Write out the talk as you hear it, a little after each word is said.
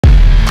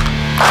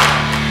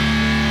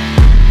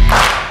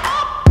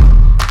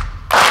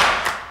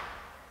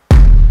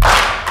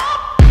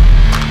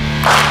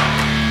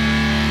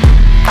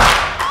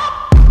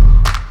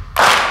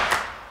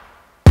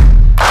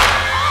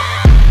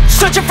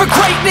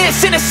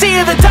stainless in a sea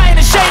of the dying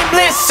and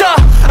shameless,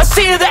 a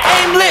sea of the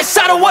aimless.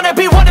 I don't wanna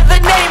be one of the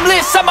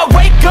nameless. I'ma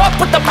wake up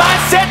with the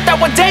mindset that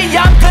one day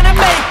I'm gonna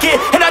make it,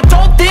 and I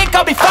don't think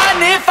I'll be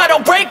fine if I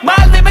don't break my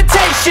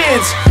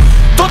limitations.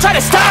 Don't try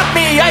to stop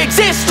me, I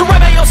exist to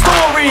write my own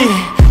story.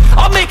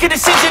 I'll make a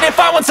decision if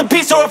I want some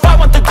peace or if I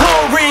want the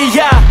glory,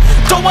 yeah.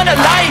 Don't want a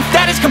life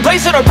that is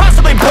complacent or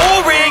possibly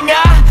boring,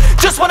 I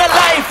just want a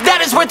life that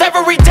is worth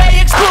every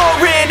day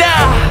exploring,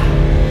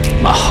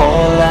 My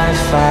whole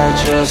life I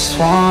just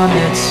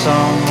wanted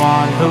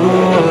someone who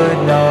would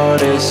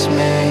notice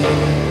me.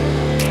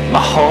 My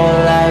whole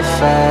life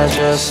I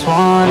just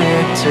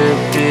wanted to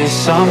be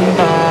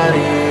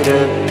somebody to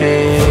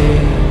be.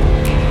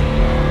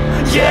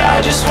 Yeah,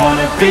 I just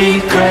wanna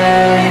be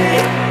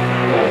great.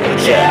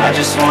 Yeah, I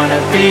just wanna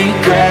be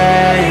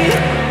great.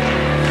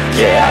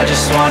 Yeah, I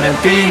just wanna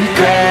be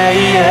great.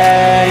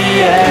 Yeah,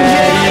 yeah,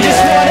 yeah, I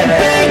just wanna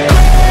be great.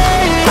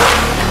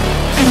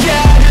 Yeah,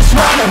 I just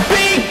wanna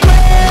be great.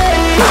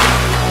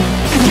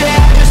 Yeah,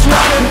 I just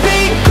wanna be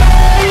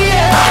great.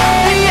 Yeah,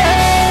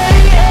 yeah,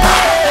 yeah,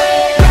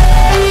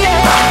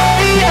 yeah,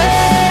 yeah.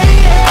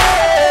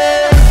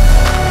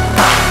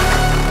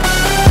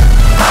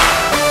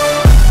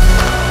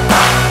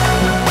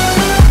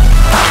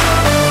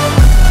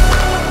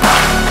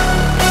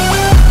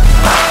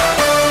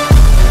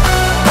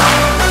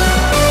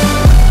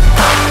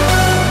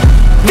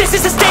 This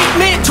is a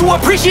statement to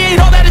appreciate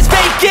all that is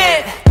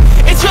vacant.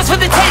 It's just for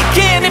the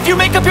taking. If you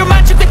make up your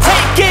mind, you can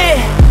take it.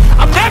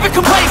 I'm never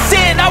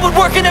complacent. I would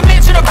work in a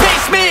mansion or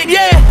basement,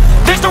 yeah.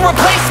 There's no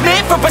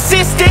replacement for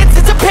persistence,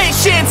 it's a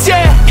patience,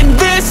 yeah. In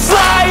this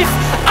life,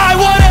 I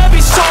wanna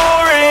be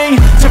soaring,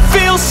 to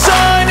feel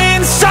sun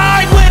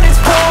inside when it's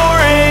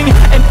pouring,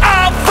 and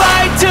I'll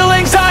fight till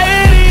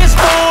anxiety is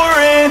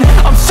foreign.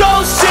 I'm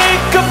so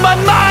sick of my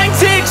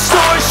mind's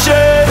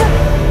extortion.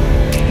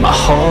 My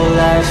whole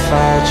life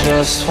I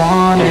just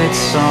wanted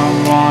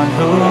someone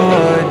who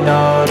would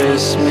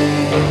notice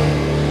me.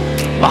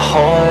 My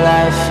whole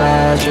life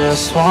I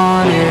just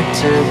wanted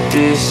to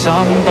be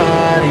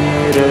somebody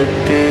to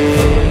be.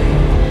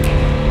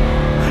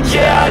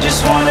 Yeah, I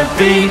just wanna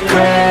be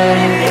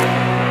great.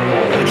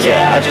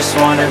 Yeah, I just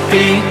wanna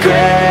be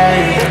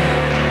great.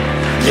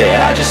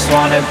 Yeah, I just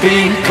wanna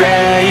be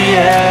great.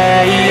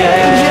 Yeah, yeah,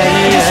 yeah,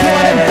 I just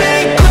wanna be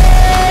great.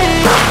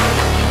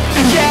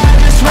 Yeah, I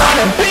just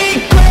wanna be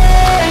great.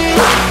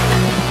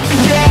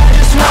 Yeah, I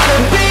just wanna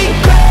be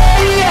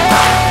great. Yeah,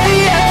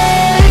 yeah.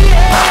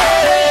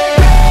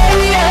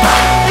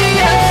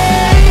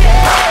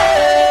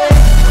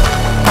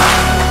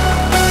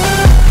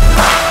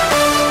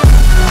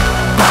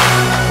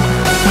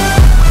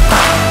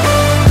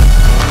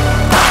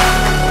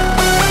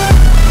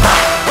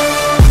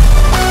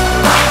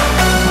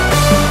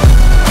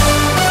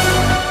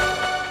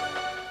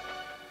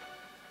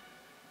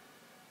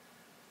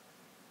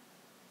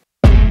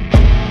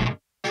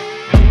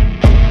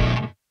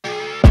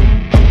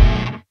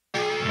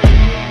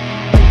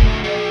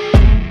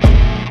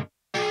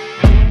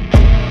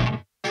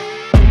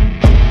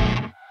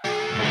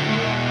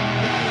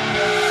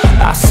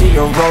 I see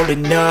her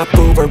rolling up,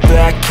 Uber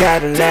black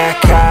Cadillac,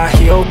 high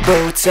heel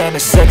boots and a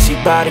sexy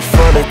body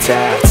full of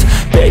tats.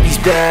 Baby's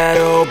bad,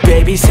 oh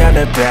baby's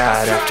hella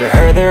bad. After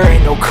her there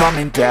ain't no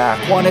coming back.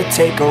 Wanna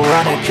take a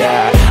run at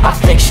that. I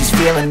think she's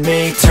feeling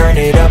me, turn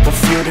it up a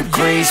few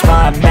degrees.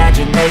 My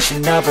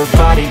imagination of her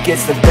body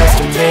gets the best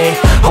of me.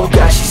 Oh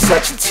gosh, she's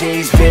such a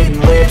tease,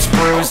 bitten lips,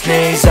 bruised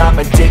knees. I'm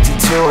addicted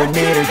to her,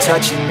 need her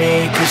touching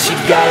me, cause she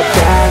got a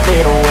bad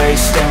little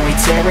waist. And we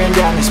tearing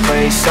down this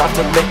place, off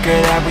the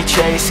liquor that we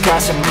chase.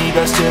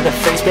 Casamigos to the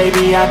face,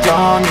 baby, I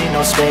don't need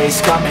no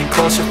space. Coming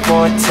closer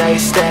for a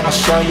taste, and I'll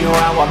show you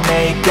how I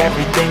make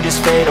everything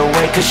just fade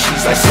away. Cause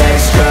she's like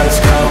sex, drugs,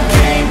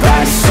 cocaine,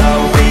 body so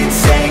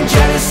insane.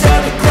 Jealous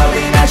of the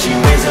clothing that she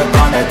wears up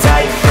on a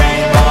tight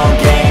frame. All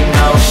game,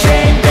 no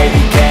shame,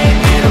 baby came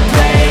here to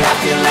play. I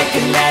feel like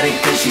an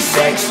addict cause she's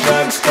sex,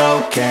 drugs,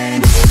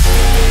 cocaine.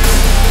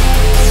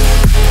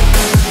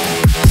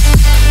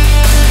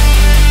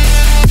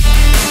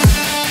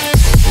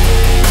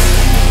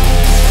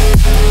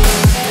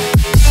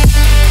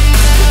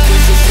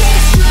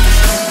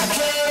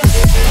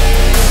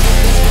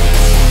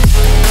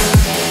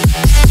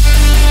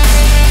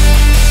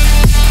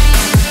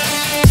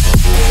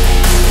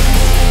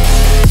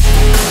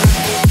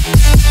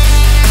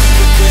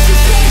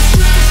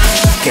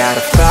 Got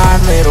a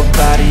fine little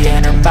body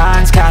and her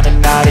mind's kinda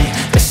naughty.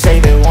 They say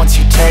that once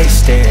you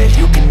taste it,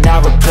 you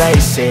cannot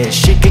replace it.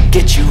 She could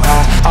get you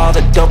high, all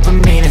the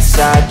dopamine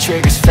inside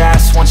triggers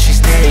fast once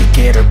she's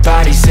naked. Her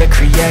body's a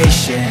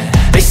creation.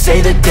 They say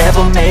the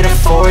devil made her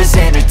for his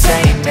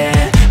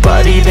entertainment,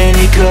 but even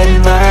he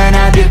couldn't learn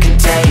how to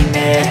contain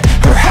it.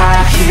 Her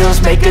high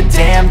heels make a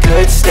damn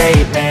good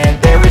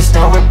statement. There is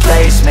no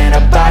replacement,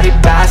 a body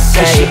by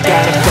Satan. Cause she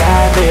got a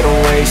bad little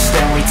waist,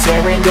 and we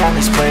tearing down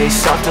this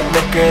place. Off the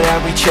liquor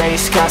that we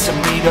chase,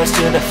 Casamigos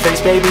to the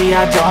face. Baby,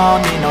 I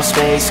don't need no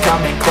space.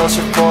 Coming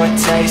closer for a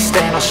taste,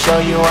 and I'll show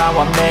you how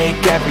I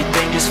make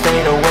everything just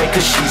fade away.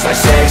 Cause she's like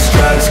sex,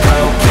 drugs,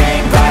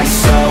 cocaine, body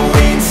so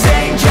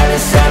insane.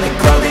 Jealous of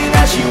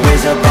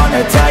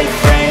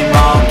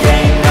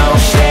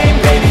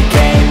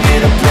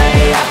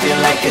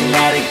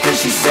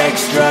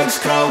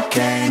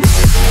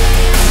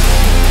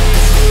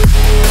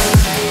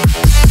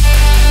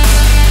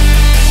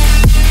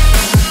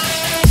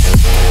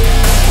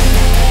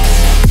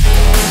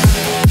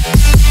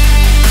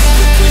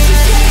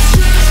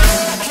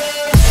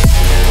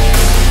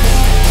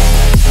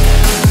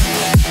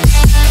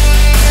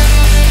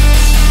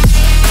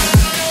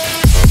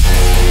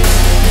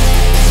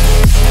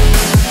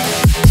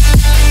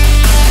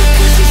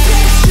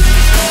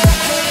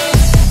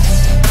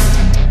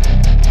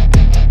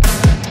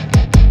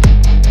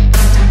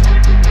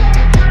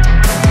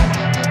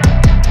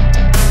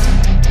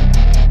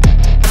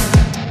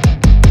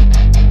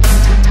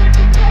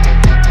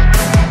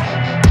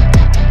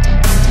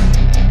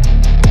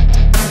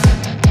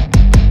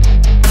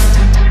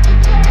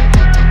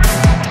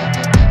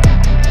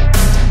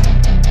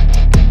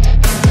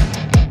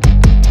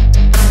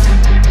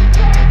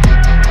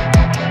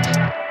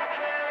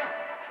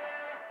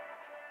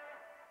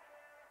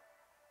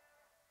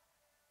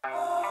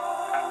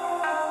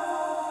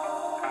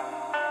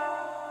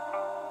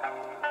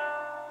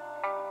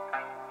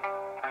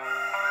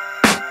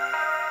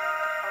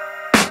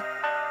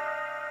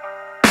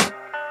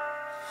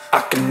I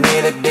can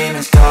hear the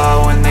demons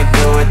call when they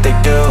do what they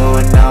do.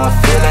 And now I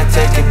feel like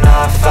taking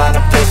off, find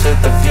a place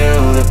with a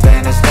view. The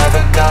pain is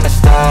never gonna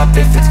stop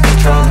if it's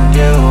controlling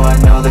you.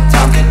 I know that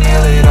time can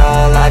heal it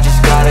all, I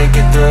just gotta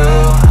get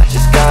through. I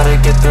just gotta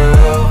get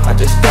through, I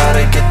just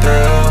gotta get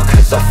through.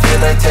 Cause I feel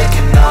like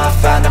taking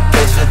off, find a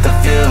place with a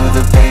view.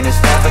 The pain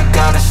is never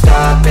gonna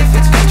stop if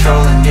it's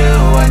controlling you.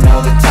 I know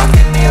that time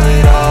can heal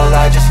it all,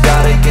 I just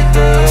gotta get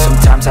through.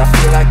 Sometimes I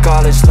feel like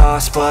all is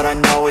lost, but I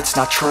know it's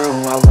not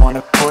true. I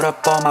wanna put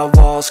up all my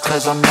walls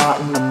cause I'm not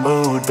in the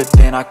mood, but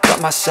then I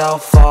cut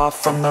myself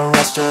off from the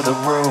rest of the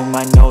room.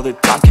 I know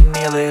that time can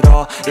heal it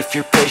all if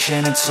you're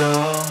patient and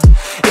soon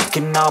it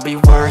can all be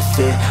worth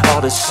it,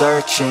 all the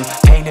searching.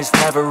 Pain is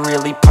never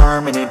really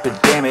permanent,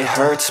 but damn it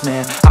hurts,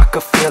 man. I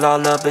could feel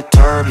all of the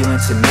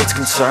turbulence and it's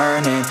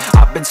concerning.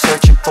 I've been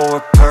searching for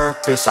a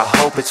purpose, I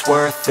hope it's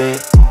worth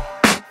it.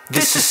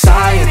 This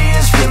society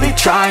is really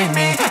trying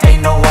me.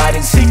 Ain't no hide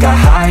and seek, I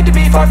hide to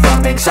be far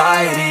from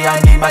anxiety.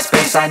 I need my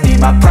space, I need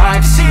my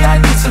privacy.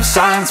 I need some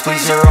silence,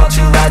 please, you're all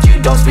too loud.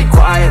 You don't speak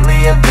quietly,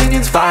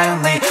 opinions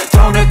violently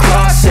thrown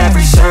across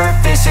every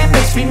surface. It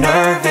makes me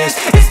nervous,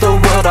 is the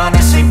world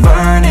honestly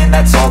burning?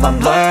 That's all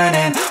I'm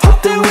learning.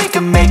 Hope that we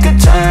can make a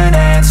turn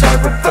and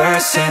start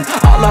reversing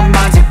all our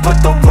minds and put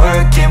the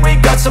work in. We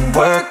got some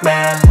work,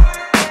 man.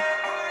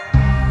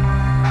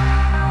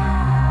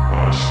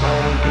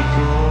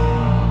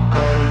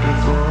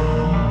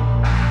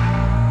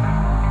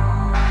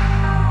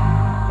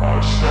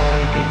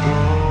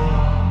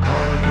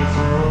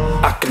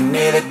 I can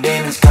hear the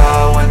demons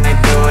call when they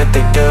do what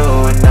they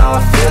do. And now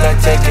I feel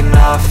like taking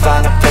off,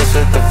 find a place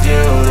with a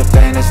view. The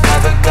pain is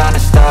never gonna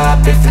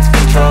stop if it's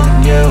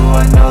controlling you.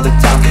 I know that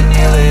time can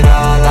heal it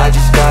all, I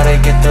just gotta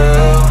get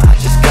through. I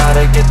just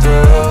gotta get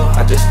through,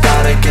 I just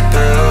gotta get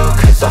through.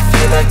 Cause I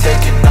feel like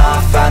taking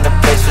off, find a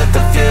place with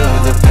a view.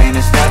 The pain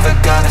is never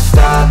gonna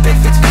stop if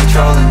it's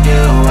controlling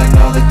you. I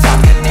know that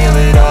time can heal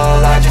it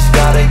all, I just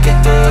gotta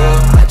get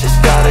through. I just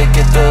gotta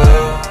get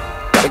through.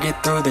 Gotta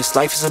get through this,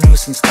 life is a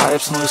nuisance, tie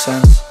up some loose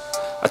ends.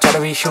 I try to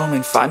be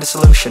human, find a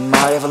solution,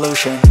 my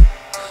evolution.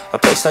 A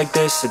place like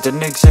this, it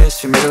didn't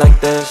exist, we made it like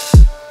this.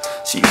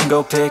 So you can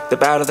go pick the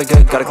bad or the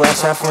good, got a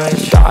glass half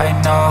wish. I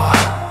know,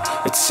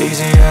 it's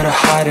easier to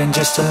hide than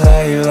just to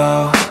lay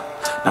low.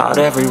 Not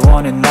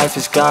everyone in life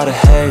has got a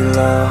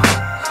halo.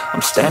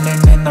 I'm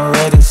standing in the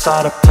red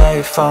inside a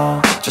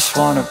payphone, just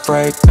wanna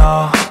break,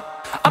 no.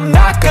 I'm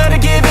not gonna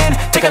give in,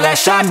 take a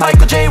last shot,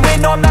 Michael J.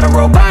 Win. No, I'm not a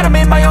robot, I'm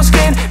in my own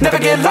skin. Never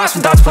get lost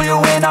when thoughts pull you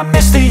in. I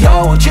miss the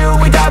old you,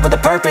 we died with a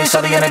purpose.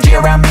 All the energy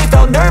around me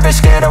felt nervous,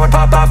 scared I would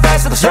pop out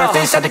fast to the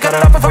surface. Had to cut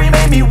it off before you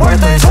made me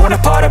worthless. Torn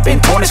apart, I've been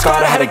torn and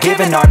scarred. I had a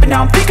given art, but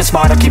now I'm thinking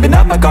smart. I'm keeping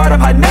up my guard, I'm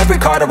hiding every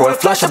card. A royal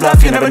flush of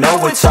bluff, you never know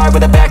what's hard.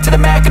 With a back to the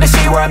mat, gonna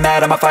see where I'm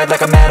at. I'ma fight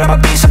like I'm mad, I'ma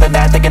be something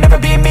that they can never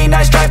be me.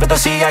 Nice try, but they'll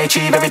see I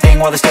achieve everything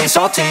while they stay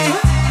salty.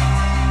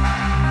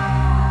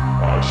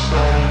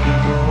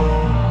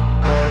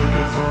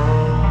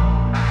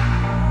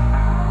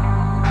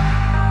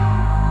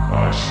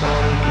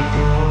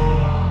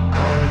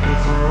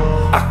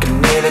 I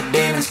can hear the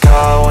demons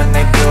call when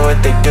they do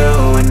what they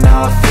do. And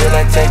now I feel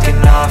like taking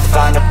off,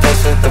 find a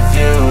place with a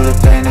view. The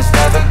pain is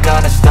never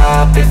gonna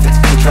stop if it's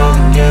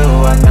controlling you.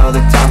 I know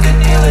that time can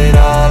heal it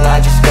all,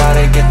 I just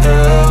gotta get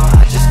through.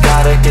 I just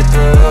gotta get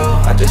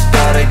through, I just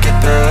gotta get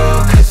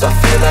through. Cause I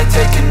feel like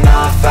taking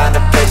off, find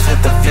a place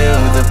with a view.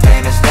 The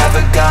pain is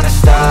never gonna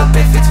stop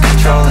if it's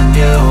controlling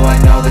you. I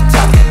know that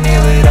time can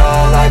heal it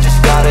all, I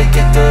just gotta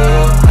get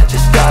through. I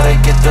just gotta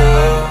get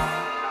through.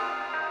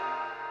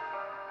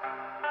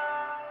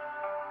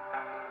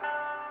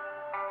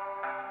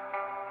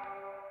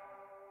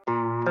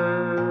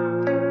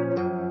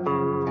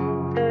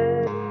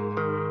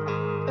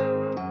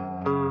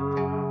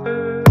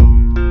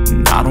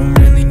 I don't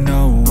really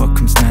know what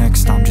comes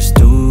next, I'm just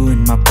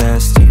doing my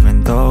best,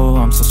 even though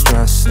I'm so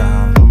stressed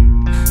out.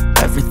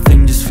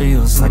 Everything just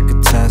feels like a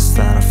test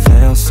that I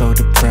fail, so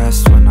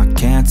depressed when I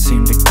can't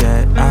seem to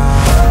get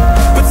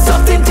out. But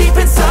something deep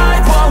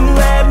inside won't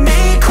let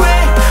me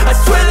quit. I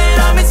swear that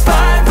I'm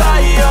inspired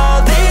by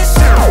all this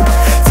shit.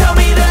 Tell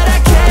me that I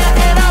can't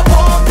and I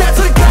won't, that's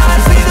what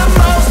guides me the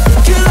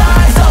most. Your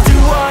lies, I'll do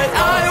what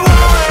I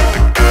want.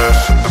 The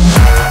gas in the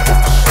back of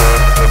the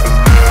sun, never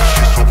leave,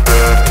 she's so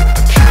bad.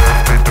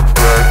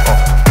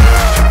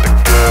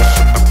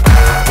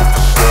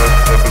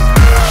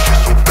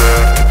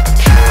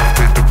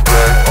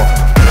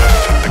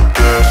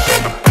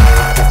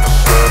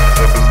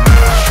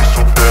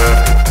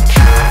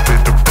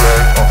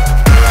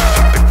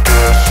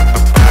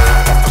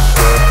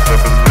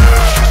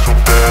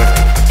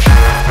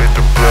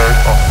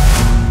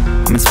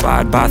 I'm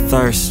inspired by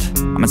thirst,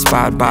 I'm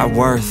inspired by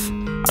worth.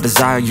 I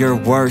desire your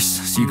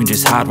worst, so you can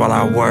just hide while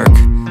I work.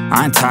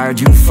 I ain't tired,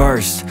 you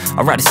first.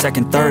 I'll write a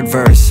second, third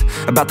verse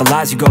about the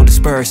lies you go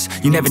disperse.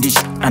 You never did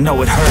shit, I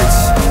know it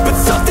hurts. But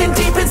something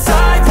deep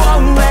inside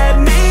won't let